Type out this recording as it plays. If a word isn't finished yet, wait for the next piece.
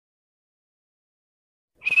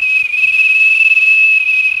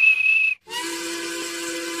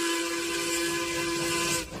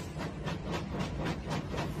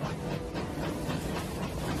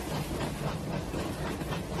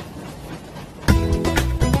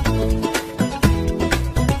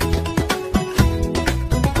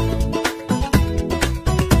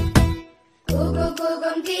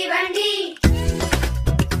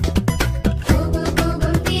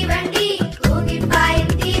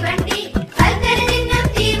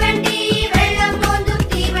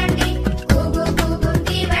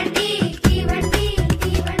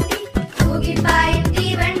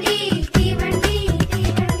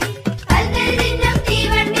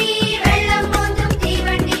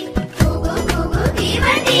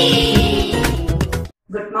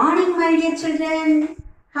Good morning, my dear children.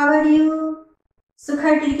 How are you?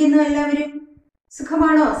 സുഖമായിട്ടിരിക്കുന്നു എല്ലാവരും?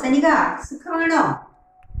 സുഖമാണോ സനിക? സുഖമാണോ?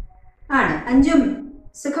 ആണ്. അഞ്ജും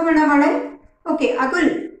സുഖമാണോ മോളെ? ഓക്കെ. അകുൽ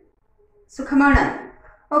സുഖമാണ്.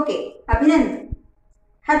 ഓക്കെ. അഭിനന്ദ്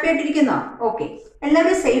ഹാപ്പി ആയിട്ടിരിക്കുന്നോ? ഓക്കെ.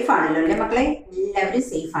 എല്ലാവരും സേഫ് ആണല്ലോ അല്ലേ മക്കളെ? എല്ലാവരും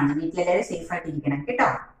സേഫ് ആണ്. വീട്ടിലെല്ലാവരും സേഫ് ആയിട്ടിരിക്കണം കേട്ടോ.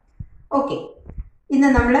 ഓക്കെ. ഇന്ന്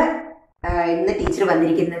ടീച്ചർ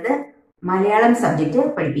വന്നിരിക്കുന്നത് മലയാളം സബ്ജക്റ്റ്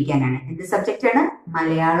പഠിപ്പിക്കാനാണ്. എന്ത് സബ്ജക്റ്റാണ്?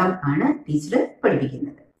 മലയാളം ആണ് ടീച്ചർ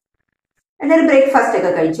പഠിപ്പിക്കുന്നത്. എല്ലാവരും ബ്രേക്ക്ഫാസ്റ്റ്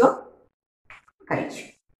ഒക്കെ കഴിച്ചോ? കഴിച്ചു.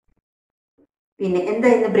 പിന്നെ എന്താ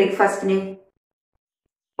ഇന്ന് ബ്രേക്ക്ഫാസ്റ്റിന്?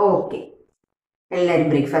 ഓക്കെ. എല്ലാവരും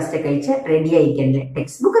ബ്രേക്ക്ഫാസ്റ്റ് കഴിച്ച് റെഡി ആയിരിക്കണ്ടേ?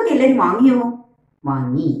 ടെക്സ്റ്റ് ബുക്ക് ഒക്കെ എല്ലാവരും വാങ്ങിയോ?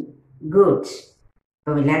 വാങ്ങി. ഗുഡ്.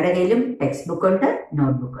 അപ്പൊ എല്ലാവരുടെ കയ്യിലും ടെക്സ്റ്റ് ബുക്ക് ഉണ്ട്,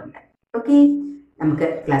 നോട്ട്ബുക്ക് ഉണ്ട്. ഓക്കെ. നമുക്ക്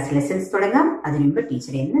ക്ലാസ് ലെസൺസ് തുടങ്ങാം. അതിനു മുമ്പ്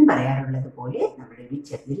ടീച്ചർ എന്നും പറയാറുള്ളത് പോലെ നമ്മുടെ ഒരു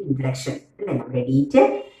ചെറിയൊരു ഇൻട്രഡക്ഷൻ അല്ലെ? നമ്മുടെ ഡേറ്റ്,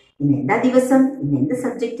 ഇന്ന് എന്താ ദിവസം, ഇന്ന് എന്ത്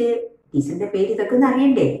സബ്ജക്റ്റ്, ടീച്ചറിന്റെ പേര്, ഇതൊക്കെ ഒന്ന്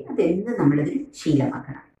അറിയണ്ടേ? അതെന്നും നമ്മളതൊരു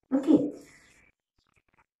ശീലമാക്കണം. Okay.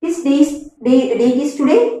 This date is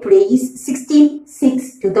today. Today is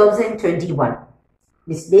 16/6/2021.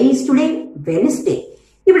 This day is today Wednesday.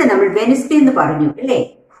 ഇവിടെ നമ്മൾ വെനസ്ഡേ എന്ന് പറഞ്ഞു അല്ലേ?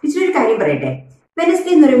 ടീച്ചർ ഒരു കാര്യം പറയട്ടെ. വെനസ്ഡേ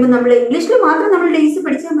എന്ന് പറയുമ്പോൾ നമ്മൾ ഇംഗ്ലീഷിൽ മാത്രം നമ്മൾ ഡേയ്സ്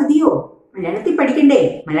പഠിച്ചാൽ മതിയോ? മലയാളത്തിൽ പഠിക്കണ്ടേ?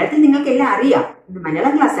 മലയാളത്തിൽ നിങ്ങൾക്ക് എല്ലാം അറിയാം. ഇത്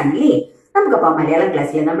മലയാളം ക്ലാസ് ആണല്ലേ? നമുക്കപ്പോ മലയാളം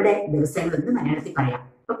ക്ലാസ്സിൽ നമ്മുടെ ദിവസങ്ങളൊന്ന് മലയാളത്തിൽ പറയാം.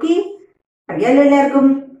 ഓക്കെ? അറിയാലോ എല്ലാവർക്കും?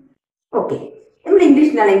 ഓക്കെ. നമ്മൾ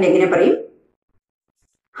ഇംഗ്ലീഷിലാണെങ്കിൽ എങ്ങനെ പറയും?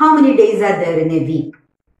 How many days are there in a week?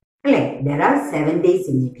 അല്ലേ? There are 7 days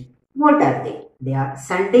in a week. What are they? They are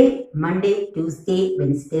Sunday, Monday, Tuesday,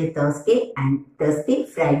 Wednesday, Thursday,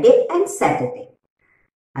 Friday and Saturday.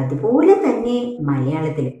 അതുപോലെ തന്നെ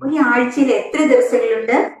മലയാളത്തിൽ ഒരാഴ്ചയിൽ എത്ര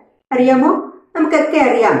ദിവസങ്ങളുണ്ട് അറിയാമോ? നമുക്കൊക്കെ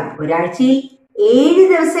അറിയാം. ഒരാഴ്ചയിൽ 7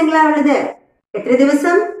 ദിവസങ്ങളാണുള്ളത്. എത്ര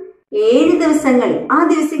ദിവസം? 7 ദിവസങ്ങൾ. ആ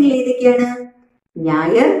ദിവസങ്ങൾ ഏതൊക്കെയാണ്?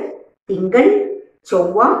 ഞായർ, തിങ്കൾ,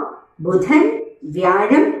 ചൊവ്വ, ബുധൻ,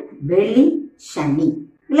 വ്യാഴം, വെള്ളി, ശനി.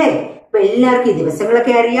 അല്ലേ? ഇപ്പൊ എല്ലാവർക്കും ഈ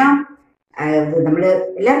ദിവസങ്ങളൊക്കെ അറിയാം. നമ്മള്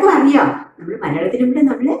എല്ലാവർക്കും അറിയാം. നമ്മൾ മലയാളത്തിലൂടെ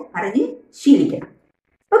നമ്മള് പറഞ്ഞ് ശീലിക്കണം.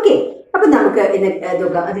 ഓക്കെ. അപ്പൊ നമുക്ക് അത്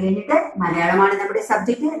കഴിഞ്ഞിട്ട് മലയാളമാണ് നമ്മുടെ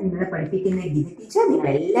സബ്ജക്ട്. നിങ്ങളെ പഠിപ്പിക്കുന്ന ഗീത ടീച്ചർ. നിങ്ങൾ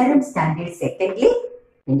എല്ലാവരും സ്റ്റാൻഡേർഡ് സെക്കൻഡിൽ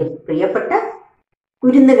എന്റെ പ്രിയപ്പെട്ട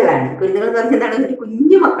കുരുന്നുകളാണ്. കുരുന്നുകൾ എന്ന് പറഞ്ഞതാണ് ഒരു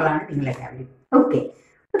കുഞ്ഞു മക്കളാണ് നിങ്ങളെല്ലാവരും. ഓക്കെ.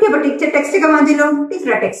 ഓക്കെ. അപ്പൊ ടീച്ചർ ടെക്സ്റ്റ് ഒക്കെ വാങ്ങിച്ചല്ലോ. ടീച്ചർ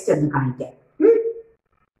ആ ടെക്സ്റ്റ് ഒന്ന് കാണിക്കാം.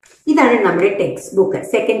 ഇതാണ് നമ്മുടെ text book,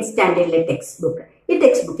 second സ്റ്റാൻഡേർഡിലെ text book. ഈ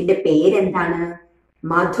ടെക്സ്റ്റ് ബുക്കിന്റെ പേരെന്താണ്?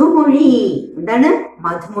 മധുമൊഴി. എന്താണ്?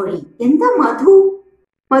 മധുമൊഴി. എന്താ മധു?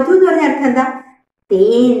 മധു എന്ന് പറഞ്ഞ അർത്ഥം എന്താ?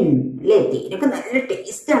 തേൻ അല്ലേ? തേനൊക്കെ നല്ല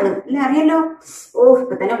ടേസ്റ്റ് ആണ് അല്ലെ? അറിയാലോ? ഓ,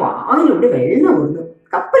 ഇപ്പൊ തന്നെ വായിലൂടെ വെള്ളം ഒന്നു.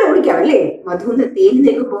 കപ്പൽ ഓടിക്കാം അല്ലേ? മധുന്ന് തേൻ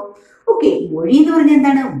നിൽക്കുമ്പോ. ഓക്കെ. മൊഴി എന്ന് പറഞ്ഞാൽ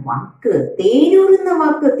എന്താണ്? വാക്ക്. തേനൂറുന്ന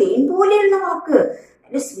വാക്ക്, തേൻ പോലെയുള്ള വാക്ക്,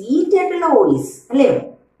 നല്ല സ്വീറ്റ് ആയിട്ടുള്ള വോയിസ് അല്ലേ?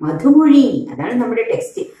 മധുമൊഴി. അതാണ് നമ്മുടെ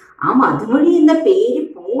ടെക്സ്റ്റ്. ആ മധുമൊഴി എന്ന പേര്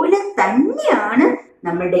പോലെ തന്നെയാണ്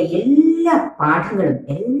നമ്മളുടെ എല്ലാ പാഠങ്ങളും,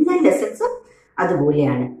 എല്ലാ ലെസൺസും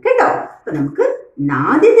അതുപോലെയാണ് കേട്ടോ. അപ്പൊ നമുക്ക്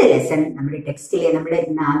ആദ്യത്തെ ലെസൺ നമ്മുടെ ടെക്സ്റ്റിലെ നമ്മുടെ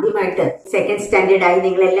ആദ്യമായിട്ട് സെക്കൻഡ് സ്റ്റാൻഡേർഡ് ആയി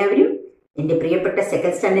നിങ്ങൾ എല്ലാവരും, എന്റെ പ്രിയപ്പെട്ട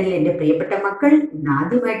സെക്കൻഡ് സ്റ്റാൻഡേർഡിൽ എന്റെ പ്രിയപ്പെട്ട മക്കൾ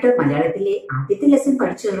ആദ്യമായിട്ട് മലയാളത്തിലെ ആദ്യത്തെ ലെസൺ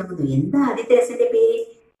പഠിച്ചു തുടങ്ങുന്നു. എന്താ ആദ്യത്തെ ലെസന്റെ പേര്?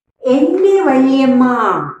 എന്റെ വല്യമ്മ.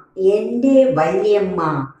 എന്റെ വല്യമ്മ.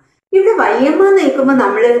 ഇവിടെ വല്യമ്മ എന്ന് കേൾക്കുമ്പോ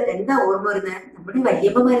നമ്മള് എന്താ ഓർമ്മ വരുന്നത്? നമ്മുടെ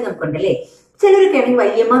വല്യമ്മമാര് നമുക്കുണ്ടല്ലേ? ചിലരൊക്കെ ആണെങ്കിൽ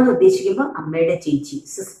വല്യമ്മ എന്ന് ഉദ്ദേശിക്കുമ്പോ അമ്മയുടെ ചേച്ചി,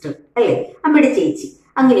 സിസ്റ്റർ അല്ലെ? അമ്മയുടെ ചേച്ചി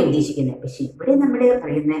അങ്ങനെ ഉദ്ദേശിക്കുന്നത്. പക്ഷെ ഇവിടെ നമ്മുടെ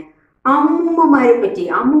പറയുന്ന അമ്മൂമ്മമാരെ പറ്റി,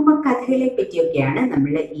 അമ്മൂമ്മ കഥകളെ പറ്റിയൊക്കെയാണ്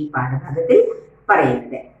നമ്മൾ ഈ പാഠഭാഗത്തിൽ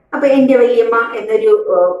പറയുന്നത്. അപ്പൊ എന്റെ വല്യമ്മ എന്നൊരു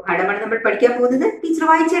പാഠമാണ് നമ്മൾ പഠിക്കാൻ പോകുന്നത്. ടീച്ചർ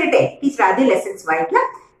വായിച്ചു തരട്ടെ? ടീച്ചർ ആദ്യം ലെസൺസ് വായിക്കാം.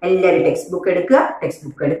 എല്ലാവരും ടെക്സ്റ്റ് ബുക്ക് എടുക്കുക. ടെക്സ്റ്റ്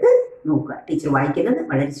ബുക്ക് എടുത്ത് നോക്കുക. ടീച്ചർ വായിക്കുന്നത്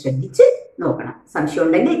വളരെ ശ്രദ്ധിച്ച് നോക്കണം. സംശയം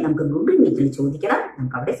ഉണ്ടെങ്കിൽ നമുക്ക് ഗൂഗിൾ മീറ്റിൽ ചോദിക്കണം.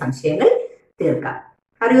 നമുക്ക് അവിടെ സംശയങ്ങൾ തീർക്കാം.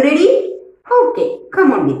 Are you ready? Okay, come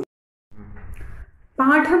on with.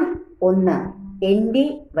 പാഠം 1, എന്റെ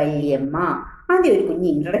വല്യമ്മ. ആദ്യം ഒരു കുഞ്ഞ്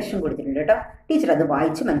ഇൻട്രൊഡക്ഷൻ കൊടുത്തിട്ടുണ്ട് കേട്ടോ. ടീച്ചർ അത്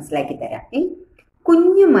വായിച്ച് മനസ്സിലാക്കി തരാം.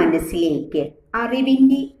 കുഞ്ഞു മനസ്സിലേക്ക്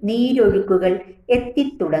അറിവിന്റെ നീരൊഴുക്കുകൾ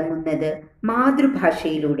എത്തിത്തുടങ്ങുന്നത്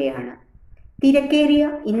മാതൃഭാഷയിലൂടെയാണ്. തിരക്കേറിയ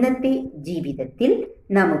ഇന്നത്തെ ജീവിതത്തിൽ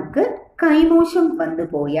നമുക്ക് കൈമോശം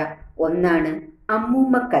വന്നുപോയ ഒന്നാണ്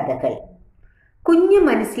അമ്മൂമ്മ കഥകൾ. കുഞ്ഞു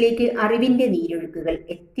മനസ്സിലേക്ക് അറിവിന്റെ നീരൊഴുക്കുകൾ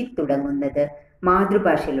എത്തിത്തുടങ്ങുന്നത്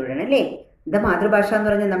മാതൃഭാഷയിലൂടെയാണ് അല്ലേ? എന്താ മാതൃഭാഷ എന്ന്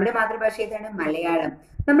പറഞ്ഞാൽ നമ്മുടെ മാതൃഭാഷ ഏതാണ്? മലയാളം.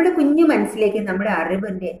 നമ്മുടെ കുഞ്ഞു മനസ്സിലേക്ക് നമ്മുടെ അറിവ്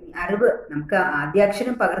നമുക്ക്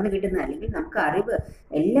ആദ്യാക്ഷരം പകർന്നു കിട്ടുന്ന, അല്ലെങ്കിൽ നമുക്ക് അറിവ്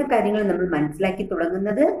എല്ലാ കാര്യങ്ങളും നമ്മൾ മനസ്സിലാക്കി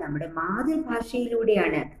തുടങ്ങുന്നത് നമ്മുടെ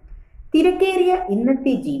മാതൃഭാഷയിലൂടെയാണ്. തിരക്കേറിയ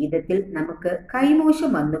ഇന്നത്തെ ജീവിതത്തിൽ നമുക്ക് കൈമോശം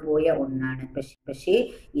വന്നുപോയ ഒന്നാണ്. പക്ഷേ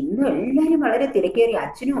ഇന്ന് എല്ലാവരും വളരെ തിരക്കേറിയ,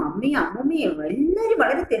 അച്ഛനും അമ്മയും അമ്മമ്മയും എല്ലാവരും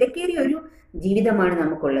വളരെ തിരക്കേറിയ ഒരു ജീവിതമാണ്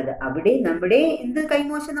നമുക്കുള്ളത്. അവിടെ നമ്മുടെ എന്ത്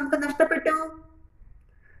കൈമോശം നമുക്ക് നഷ്ടപ്പെട്ടു?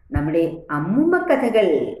 നമ്മുടെ അമ്മുമ്മ കഥകൾ.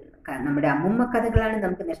 നമ്മുടെ അമ്മുമ്മ കഥകളാണ്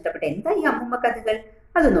നമുക്ക് നഷ്ടപ്പെട്ടത്. എന്താ ഈ അമ്മുമ്മ കഥകൾ?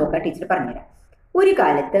 അത് നോക്കാം, ടീച്ചർ പറഞ്ഞുതരാം. ഒരു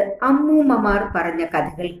കാലത്ത് അമ്മൂമ്മമാർ പറഞ്ഞ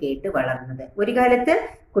കഥകൾ കേട്ട് വളർന്നത്. ഒരു കാലത്ത്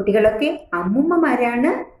കുട്ടികളൊക്കെ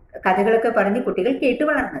അമ്മുമ്മമാരാണ് കഥകളൊക്കെ പറഞ്ഞ് കുട്ടികൾ കേട്ട്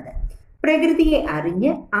വളർന്നത്. പ്രകൃതിയെ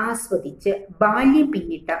അറിഞ്ഞ് ആസ്വദിച്ച് ബാല്യം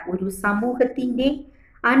പിന്നിട്ട ഒരു സമൂഹത്തിന്റെ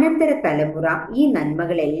അനന്തര തലമുറ ഈ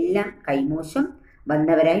നന്മകളെല്ലാം കൈമോശം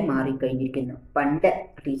വന്നവരായി മാറിക്കഴിഞ്ഞിരിക്കുന്നു. പണ്ട്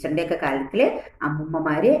ടീച്ചറിന്റെ ഒക്കെ കാലത്തില്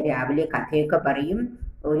അമ്മുമ്മമാര് രാവിലെ കഥയൊക്കെ പറയും,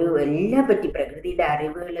 ഒരു എല്ലാം പറ്റി പ്രകൃതിയുടെ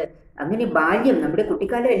അറിവുകള്, അങ്ങനെ ബാല്യം, നമ്മുടെ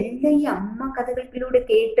കുട്ടിക്കാലം എല്ലാം ഈ അമ്മ കഥകളിലൂടെ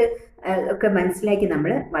കേട്ട് ഒക്കെ മനസ്സിലാക്കി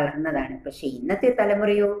നമ്മൾ വളർന്നതാണ്. പക്ഷെ ഇന്നത്തെ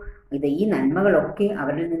തലമുറയോ ഈ നന്മകളൊക്കെ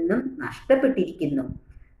അവരിൽ നിന്നും നഷ്ടപ്പെട്ടിരിക്കുന്നു.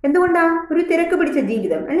 എന്തുകൊണ്ടാ? ഒരു തിരക്ക് പിടിച്ച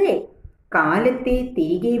ജീവിതം അല്ലേ? കാലത്തെ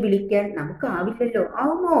തിരികെ വിളിക്കാൻ നമുക്ക് ആവില്ലല്ലോ.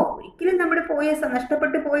 ആവുമോ? ഒരിക്കലും നമ്മുടെ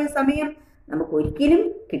നഷ്ടപ്പെട്ടു പോയ സമയം നമുക്ക് ഒരിക്കലും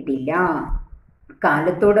കിട്ടില്ല.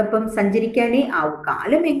 കാലത്തോടൊപ്പം സഞ്ചരിക്കാനേ ആവൂ.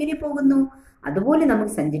 കാലം എങ്ങനെ പോകുന്നു അതുപോലെ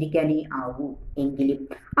നമുക്ക് സഞ്ചരിക്കാനേ ആവൂ. എങ്കിലും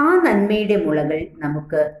ആ നന്മയുടെ മുളകൾ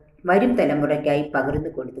നമുക്ക് വരും തലമുറയ്ക്കായി പകർന്നു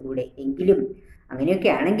കൊടുത്തുകൂടെ? എങ്കിലും അങ്ങനെയൊക്കെ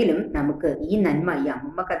ആണെങ്കിലും നമുക്ക് ഈ നന്മ, ഈ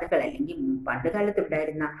അമ്മമ്മ കഥകൾ അല്ലെങ്കിൽ പണ്ട് കാലത്ത്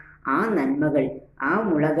ഉണ്ടായിരുന്ന ആ നന്മകൾ, ആ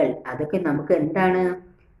മുളകൾ, അതൊക്കെ നമുക്ക് എന്താണ്?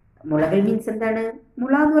 മുളകൾ മീൻസ് എന്താണ്?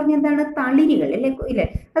 മുള എന്ന് പറഞ്ഞാൽ എന്താണ്? തളിരുകൾ അല്ലെ? ഇല്ലേ?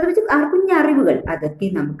 അത് വെച്ച് കുഞ്ഞറിവുകൾ, അതൊക്കെ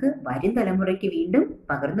നമുക്ക് വരും തലമുറയ്ക്ക് വീണ്ടും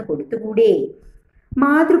പകർന്നു കൊടുത്തുകൂടെ?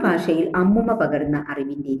 മാതൃഭാഷയിൽ അമ്മുമ്മ പകർന്ന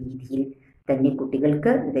അറിവിന്റെ രീതിയിൽ തന്നെ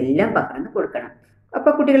കുട്ടികൾക്ക് ഇതെല്ലാം പകർന്നു കൊടുക്കണം. അപ്പൊ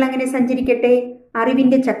കുട്ടികൾ അങ്ങനെ സഞ്ചരിക്കട്ടെ.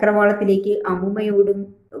 അറിവിന്റെ ചക്രവാളത്തിലേക്ക് അമ്മുമ്മയോടും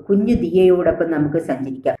കുഞ്ഞു ദിയയോടൊപ്പം നമുക്ക്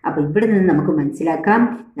സഞ്ചരിക്കാം. അപ്പൊ ഇവിടെ നിന്ന് നമുക്ക് മനസ്സിലാക്കാം,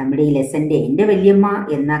 നമ്മുടെ ഈ ലെസന്റെ എന്റെ വല്യമ്മ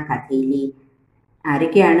എന്ന കഥയിലെ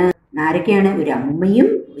ആരൊക്കെയാണ്? ഒരു അമ്മുമ്മയും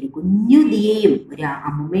ഒരു കുഞ്ഞു ദിയയും. ഒരു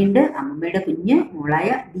അമ്മുമ്മയുണ്ട്, അമ്മുമ്മയുടെ കുഞ്ഞ് മോളായ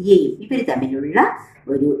ദിയയും. ഇവര് തമ്മിലുള്ള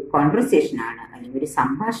ഒരു കോൺവെർസേഷൻ ആണ്, അല്ലെങ്കിൽ ഒരു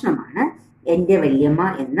സംഭാഷണമാണ് എന്റെ വല്യമ്മ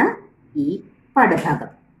എന്ന ഈ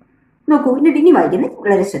പാഠഭാഗം. നോക്കൂ, എന്നിട്ട് ഇനി വായിക്കുന്നത്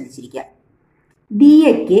വളരെ ശ്രദ്ധിച്ചിരിക്കുക.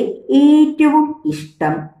 ദിയയ്ക്ക് ഏറ്റവും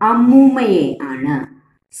ഇഷ്ടം അമ്മൂമ്മയെ ആണ്.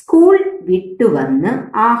 സ്കൂൾ വിട്ടുവന്ന്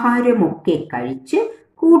ആഹാരമൊക്കെ കഴിച്ച്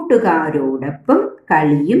കൂട്ടുകാരോടൊപ്പം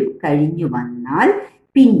കളിയും കഴിഞ്ഞു വന്നാൽ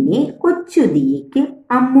പിന്നെ കൊച്ചു ദിയയ്ക്ക്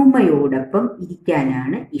അമ്മൂമ്മയോടൊപ്പം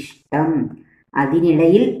ഇരിക്കാനാണ് ഇഷ്ടം.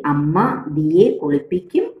 അതിനിടയിൽ അമ്മ ദിയെ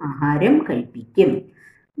കുളിപ്പിക്കും, ആഹാരം കഴിപ്പിക്കും.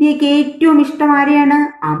 ദിയയ്ക്ക് ഏറ്റവും ഇഷ്ടം ആരെയാണ്?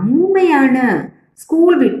 അമ്മൂമ്മയാണ്.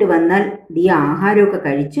 സ്കൂൾ വിട്ടു വന്നാൽ ദിയ ആഹാരമൊക്കെ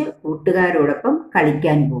കഴിച്ച് കൂട്ടുകാരോടൊപ്പം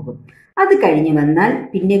കളിക്കാൻ പോകും. അത് കഴിഞ്ഞു വന്നാൽ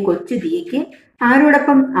പിന്നെ കൊച്ചു ദിയയ്ക്ക്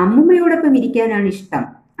ആരോടൊപ്പം? അമ്മുമ്മയോടൊപ്പം ഇരിക്കാനാണ് ഇഷ്ടം.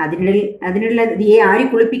 അതിനുള്ള ദിയെ ആര്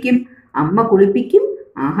കുളിപ്പിക്കും? അമ്മ കുളിപ്പിക്കും,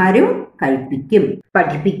 ആഹാരവും കഴിപ്പിക്കും,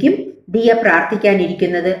 പഠിപ്പിക്കും. ദിയ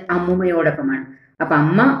പ്രാർത്ഥിക്കാനിരിക്കുന്നത് അമ്മുമ്മയോടൊപ്പമാണ്. അപ്പൊ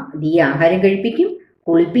അമ്മ ദിയ ആഹാരം കഴിപ്പിക്കും,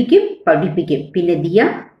 കുളിപ്പിക്കും, പഠിപ്പിക്കും. പിന്നെ ദിയ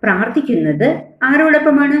പ്രാർത്ഥിക്കുന്നത്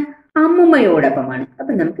ആരോടൊപ്പമാണ്? അമ്മുമ്മയോടൊപ്പമാണ്.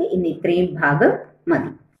 അപ്പൊ നമുക്ക് ഇന്ന് ഇത്രയും ഭാഗം മതി.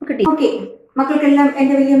 ഓക്കെ, മക്കൾക്കെല്ലാം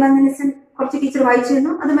എന്റെ വല്യമ്മ ലെസൺ കുറച്ച് ടീച്ചർ വായിച്ചു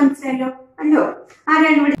തന്നു. അത് മനസ്സിലായല്ലോ അല്ലോ?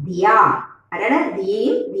 ആരാണ് ഇവിടെ? ദിയ. ആരാണ്?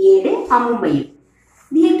 ദിയയും ദിയയുടെ അമ്മുമ്മയും.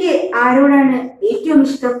 ദിയക്ക് ആരോടാണ് ഏറ്റവും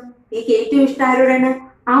ഇഷ്ടം? ദിയക്ക് ഏറ്റവും ഇഷ്ടം ആരോടാണ്?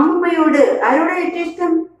 അമ്മുമ്മയോട്. ആരോടാണ് ഏറ്റവും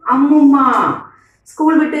ഇഷ്ടം? അമ്മുമ്മ.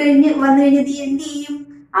 സ്കൂൾ വിട്ട് വന്നു കഴിഞ്ഞ് ദിയ എന്ത് ചെയ്യും?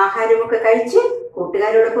 ആഹാരമൊക്കെ കഴിച്ച്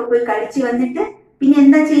കൂട്ടുകാരോടൊപ്പം പോയി കളിച്ച് വന്നിട്ട് പിന്നെ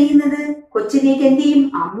എന്താ ചെയ്യുന്നത്? കൊച്ചിനേക്ക് എന്ത് ചെയ്യും?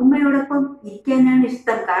 അമ്മുമ്മയോടൊപ്പം ഇരിക്കാനാണ്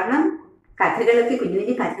ഇഷ്ടം. കാരണം കഥകളൊക്കെ, കുഞ്ഞു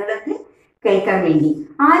കുഞ്ഞു കഥകളൊക്കെ കേൾക്കാൻ വേണ്ടി.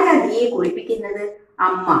 ആരാ ദിയെ കുളിപ്പിക്കുന്നത്?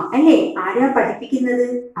 അമ്മ അല്ലേ? ആരാ പഠിപ്പിക്കുന്നത്?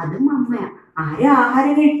 അതും അമ്മയാ. ആരാ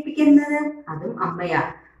ആഹാരം കഴിപ്പിക്കുന്നത്? അതും അമ്മയാ.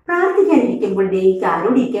 പ്രാർത്ഥിക്കാനിരിക്കുമ്പോൾ ദിയയ്ക്ക്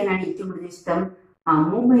ആരോട് ഇരിക്കാനാണ് ഏറ്റവും കൂടുതൽ ഇഷ്ടം?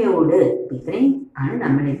 അമ്മുമ്മയോട്. ഇത്രയും ആണ്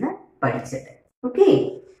നമ്മൾ ഇന്ന് പഠിച്ചത്. ഓക്കെ,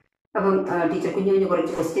 അപ്പം ടീച്ചർ കുഞ്ഞു കുഞ്ഞു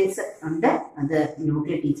കുറച്ച് ക്വസ്റ്റ്യൻസ് ഉണ്ട്, അത്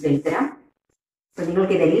നോട്ടിൽ ടീച്ചർ എഴുതരാം. അപ്പൊ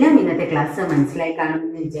നിങ്ങൾക്ക് ഇതെല്ലാം ഇന്നത്തെ ക്ലാസ് മനസ്സിലായി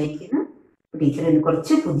കാണുമെന്ന് വിചാരിക്കുന്നു. ടീച്ചർ ഇന്ന്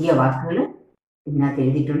കുറച്ച് പുതിയ വാക്കുകൾ ഇതിനകത്ത്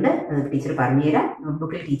എഴുതിയിട്ടുണ്ട്, അത് ടീച്ചർ പറഞ്ഞുതരാം.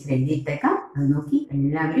 നോട്ട്ബുക്കിൽ ടീച്ചർ എഴുതിയിട്ടേക്കാം, അത് നോക്കി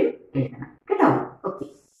എല്ലാവരും എഴുതണം കേട്ടോ. ഓക്കെ,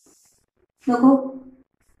 നോക്കൂ.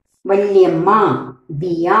 വല്യമ്മ,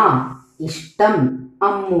 ദിയ, ഇഷ്ടം,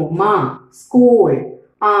 അമ്മൂമ്മ, സ്കൂൾ,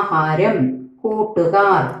 ആഹാരം,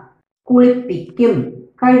 കൂട്ടുകാർ, കുളിപ്പിക്കും,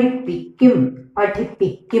 കഴിപ്പിക്കും,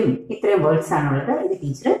 പഠിപ്പിക്കും. ഇത്രയും വേർഡ്സ് ആണുള്ളത്. ഇത്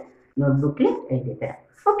ടീച്ചർ നോട്ട്ബുക്കിൽ എഴുതിത്തരാം.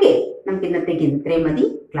 ഓക്കെ, നമുക്ക് ഇന്നത്തേക്ക് ഇത്രയും മതി.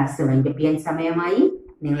 ക്ലാസ് വൈൻഡപ്പ് ചെയ്യാൻ സമയമായി.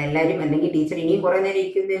 നിങ്ങൾ എല്ലാവരും, അല്ലെങ്കിൽ ടീച്ചർ ഇനിയും കുറെ നേരം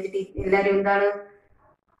ഇരിക്കുന്നത് വെച്ചിട്ട് എല്ലാവരും എന്താണ്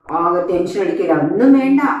ടെൻഷൻ അടിക്കില്ല. ഒന്നും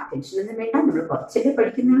വേണ്ട, ടെൻഷനൊന്നും വേണ്ട, നമ്മൾ കുറച്ചൊക്കെ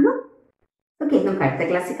പഠിക്കുന്നുള്ളൂ. ഓക്കെ, നമുക്ക് അടുത്ത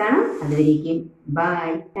ക്ലാസ്സിൽ കാണാം. അതുവരേക്കും by.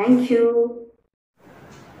 Thank you.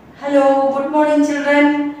 Hello, good morning children.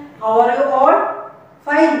 How are you all?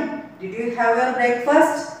 Fine. Did you have your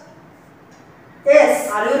breakfast?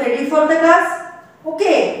 Yes. Are you ready for the class?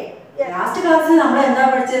 Okay. Last class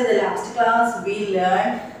we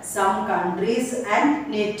learned some countries and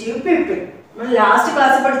native people. Last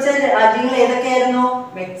class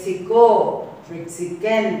Mexico,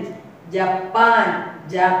 Mexican, Japan,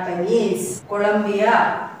 Japanese, Colombia,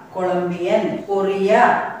 Colombian, Korea,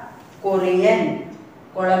 Korean,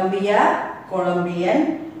 Colombia, Colombian,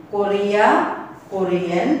 Korea,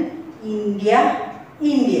 Korean, India,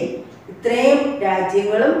 Indian. ഇത്രയും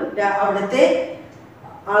രാജ്യങ്ങളും അവിടുത്തെ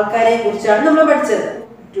ആൾക്കാരെ കുറിച്ചാണ് നമ്മൾ പഠിച്ചത്.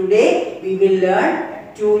 Today we will learn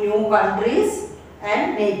 2 new countries and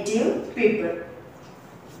native people.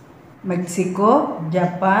 Mexico,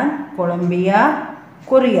 Japan, Colombia,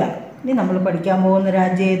 Korea. ഇനി നമ്മൾ പഠിക്കാൻ പോകുന്ന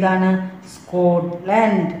രാജ്യം ഏതാണ്?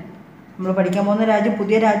 സ്കോട്ട്ലൻഡ്. നമ്മൾ പഠിക്കാൻ പോകുന്ന രാജ്യം,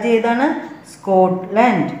 പുതിയ രാജ്യം ഏതാണ്?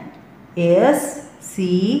 സ്കോട്ട്ലൻഡ്.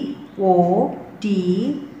 SCOTLAND.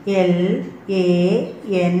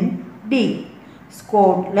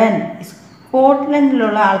 സ്കോട്ട്ലൻഡ്.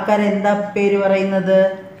 സ്കോട്ട്ലൻഡിലുള്ള ആൾക്കാർ എന്താ പേര് പറയുന്നത്?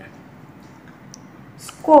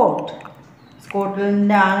 സ്കോട്ട്.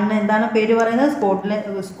 സ്കോട്ട്ലൻഡിൻ്റെ ആളിന് എന്താണ് പേര് പറയുന്നത്?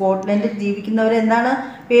 സ്കോട്ട്ലൻഡിൽ ജീവിക്കുന്നവരെ എന്താണ്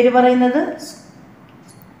പേര് പറയുന്നത്?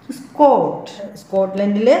 സ്കോട്ട്.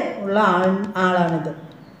 സ്കോട്ട്ലൻഡിൽ ഉള്ള ആളാണിത്.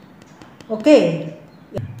 ഓക്കെ,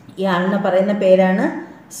 ഈ ആളിനെ പറയുന്ന പേരാണ്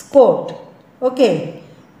സ്കോട്ട്. ഓക്കെ,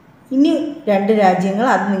 ഇനി 2 രാജ്യങ്ങൾ,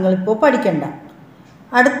 അത് നിങ്ങളിപ്പോൾ പഠിക്കണ്ട.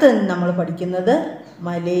 അടുത്ത് നമ്മൾ പഠിക്കുന്നത്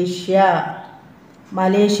മലേഷ്യ.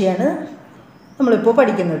 മലേഷ്യയാണ് നമ്മളിപ്പോൾ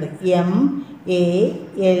പഠിക്കുന്നത്. MALAYSIA.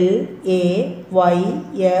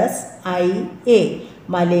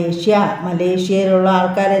 മലേഷ്യ. മലേഷ്യയിലുള്ള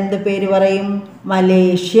ആൾക്കാർ എന്ത് പേര് പറയും?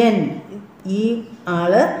 മലേഷ്യൻ. ഈ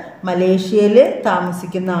ആള് മലേഷ്യയിൽ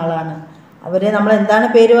താമസിക്കുന്ന ആളാണ്. അവരെ നമ്മൾ എന്താണ്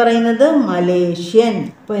പേര് പറയുന്നത്? മലേഷ്യൻ.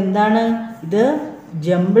 അപ്പോൾ എന്താണ് ഇത്?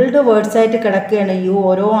 ജംബിൾഡ് വേർഡ്സ് ആയിട്ട് കിടക്കുകയാണ്. ഈ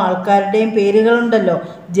ഓരോ ആൾക്കാരുടെയും പേരുകളുണ്ടല്ലോ,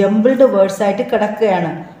 ജംബിൾഡ് വേർഡ്സ് ആയിട്ട്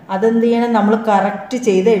കിടക്കുകയാണ്. അതെന്ത് ചെയ്യണം? നമ്മൾ കറക്റ്റ്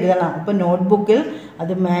ചെയ്ത് എഴുതണം. അപ്പോൾ നോട്ട്ബുക്കിൽ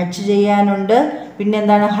അത് മാച്ച് ചെയ്യാനുണ്ട്. പിന്നെ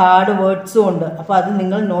എന്താണ്? ഹാർഡ് വേർഡ്സും ഉണ്ട്. അപ്പോൾ അത്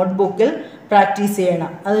നിങ്ങൾ നോട്ട്ബുക്കിൽ പ്രാക്ടീസ്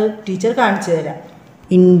ചെയ്യണം. അത് ടീച്ചർ കാണിച്ചു തരാം.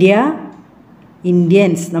 India,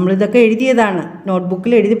 Indians. നമ്മളിതൊക്കെ എഴുതിയതാണ്,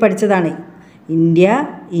 നോട്ട്ബുക്കിൽ എഴുതി പഠിച്ചതാണ്. India,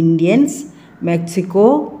 Indians. Mexico,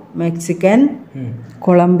 Mexican.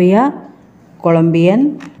 Colombia, Colombian.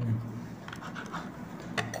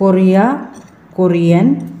 Korea, Korean.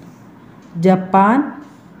 Japan,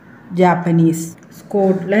 Japanese.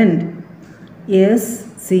 Scotland,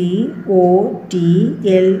 SCOTLAND.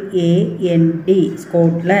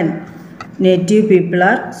 Scotland. Native people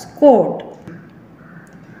are Scott.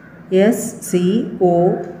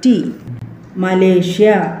 SCOT. Malaysia,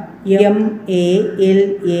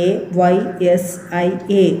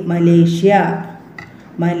 MALAYSIA. Malaysia.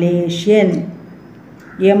 Malaysian,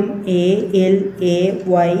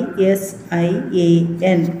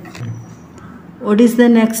 MALAYSIAN. What is the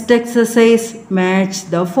next exercise? Match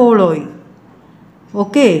the following.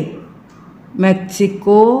 Okay.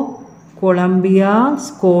 Mexico, Colombia,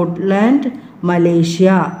 Scotland, Malaysia.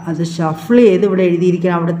 അത് shuffle ചെയ്ത് ഇവിടെ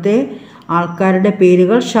എഴുതിയിരിക്കണം. അവിടുത്തെ ആൾക്കാരുടെ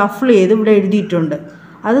പേരുകൾ shuffle ചെയ്ത് ഇവിടെ എഴുതിയിട്ടുണ്ട്.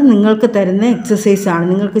 അത് നിങ്ങൾക്ക് തരുന്ന എക്സസൈസാണ്,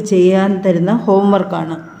 നിങ്ങൾക്ക് ചെയ്യാൻ തരുന്ന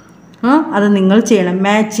ഹോംവർക്കാണ്. അത് നിങ്ങൾ ചെയ്യണം,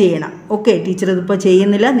 മാച്ച് ചെയ്യണം. ഓക്കെ, ടീച്ചർ ഇതിപ്പോൾ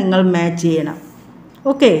ചെയ്യുന്നില്ല, നിങ്ങൾ മാച്ച് ചെയ്യണം.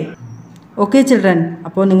 Okay okay children.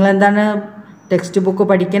 അപ്പോൾ നിങ്ങളെന്താണ്, ടെക്സ്റ്റ് ബുക്ക്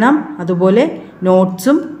പഠിക്കണം, അതുപോലെ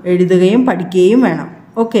നോട്ട്സും എഴുതുകയും പഠിക്കുകയും വേണം.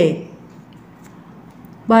 Okay,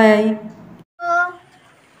 by.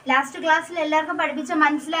 ലാസ്റ്റ് ക്ലാസ്സിൽ എല്ലാവർക്കും പഠിപ്പിച്ച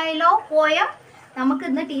മനസ്സിലായല്ലോ പോയം? നമുക്ക്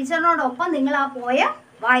ഇന്ന് ടീച്ചറിനോടൊപ്പം നിങ്ങൾ ആ പോയം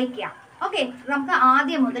വായിക്കാം. ഓക്കെ, നമുക്ക്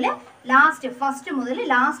ആദ്യം മുതൽ ഫസ്റ്റ് മുതൽ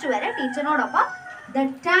ലാസ്റ്റ് വരെ ടീച്ചറിനോടൊപ്പം the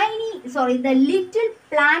little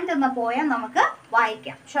plant എന്ന പോയം നമുക്ക്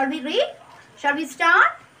വായിക്കാം. Shall we read? Shall we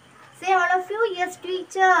start? Say all of you, yes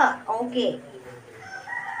teacher. Okay.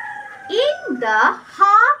 In the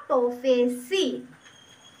heart of a sea.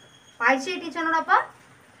 വായിച്ചേ ടീച്ചറിനോടൊപ്പം.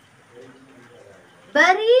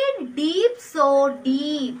 Buried deep, so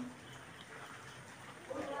deep,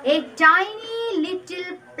 a tiny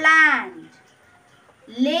little plant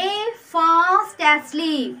lay fast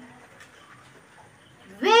asleep.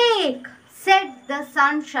 Wake, said the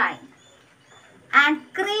sunshine, and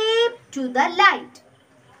creep to the light.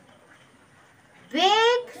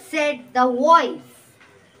 Wake, said the voice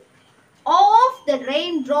of the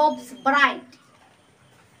raindrops bright.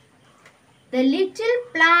 The little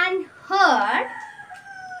plant heard,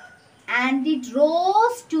 and it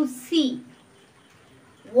rose to see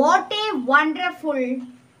what a wonderful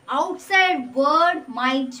outside world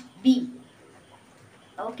might be.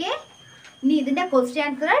 Okay? ഇനി ഇതിൻ്റെ question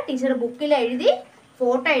answer teacher ബുക്കിൽ എഴുതി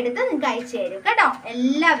photo എടുത്ത് നിങ്ങൾക്ക് അയച്ചു തരും കേട്ടോ.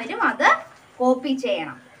 എല്ലാവരും അത് കോപ്പി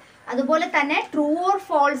ചെയ്യണം. അതുപോലെ തന്നെ ട്രൂ ഓർ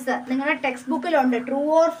ഫോൾസ് നിങ്ങളുടെ ടെക്സ്റ്റ് ബുക്കിലുണ്ട്. ട്രൂ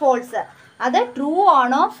ഓർ ഫോൾസ്, അത് ട്രൂ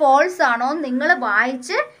ആണോ ഫോൾസ് ആണോ നിങ്ങൾ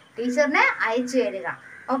വായിച്ച് ടീച്ചറിനെ അയച്ചു തരിക.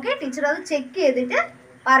 ഓക്കെ, ടീച്ചർ അത് ചെക്ക് ചെയ്തിട്ട്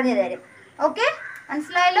പറഞ്ഞു തരും. ഓക്കെ,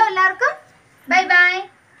 മനസ്സിലായല്ലോ എല്ലാവർക്കും? Bye bye.